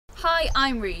Hi,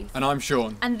 I'm Ruth. And I'm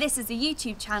Sean. And this is a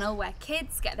YouTube channel where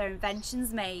kids get their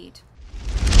inventions made.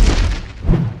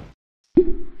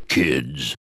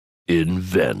 Kids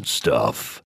invent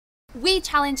stuff. We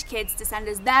challenge kids to send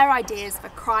us their ideas for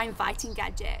crime-fighting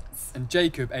gadgets. And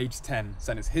Jacob, aged 10,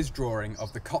 sent us his drawing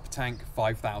of the Cop Tank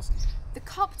 5000. The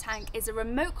Cop Tank is a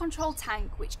remote-controlled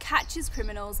tank which catches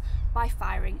criminals by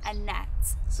firing a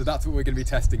net. So that's what we're going to be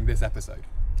testing this episode.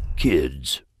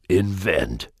 Kids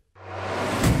invent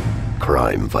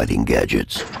crime-fighting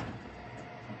gadgets.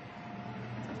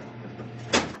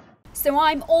 So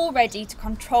I'm all ready to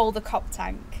control the Cop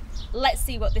Tank. Let's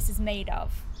see what this is made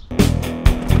of.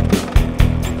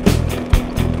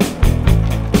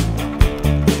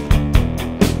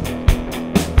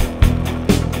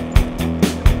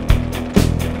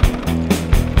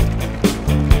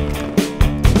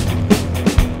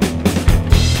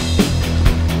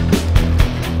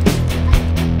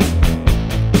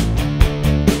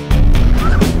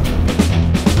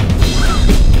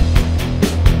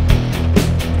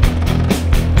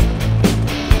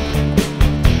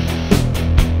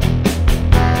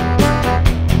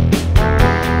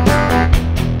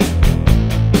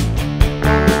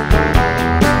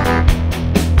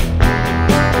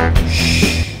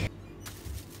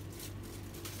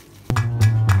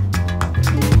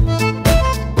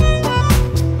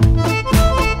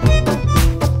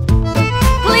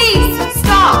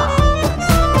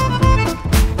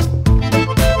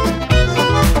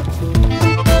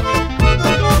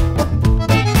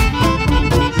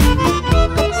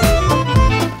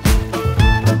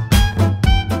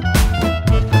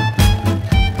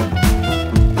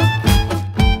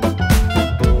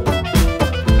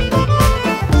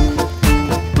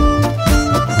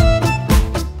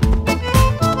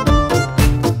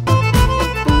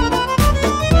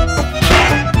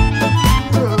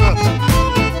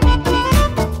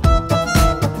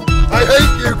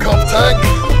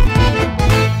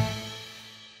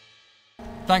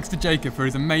 Thanks to Jacob for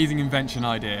his amazing invention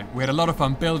idea. We had a lot of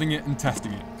fun building it and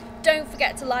testing it. Don't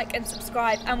forget to like and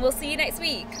subscribe, and we'll see you next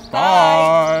week.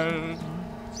 Bye!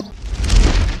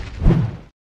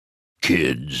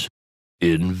 Kids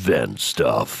invent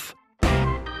stuff.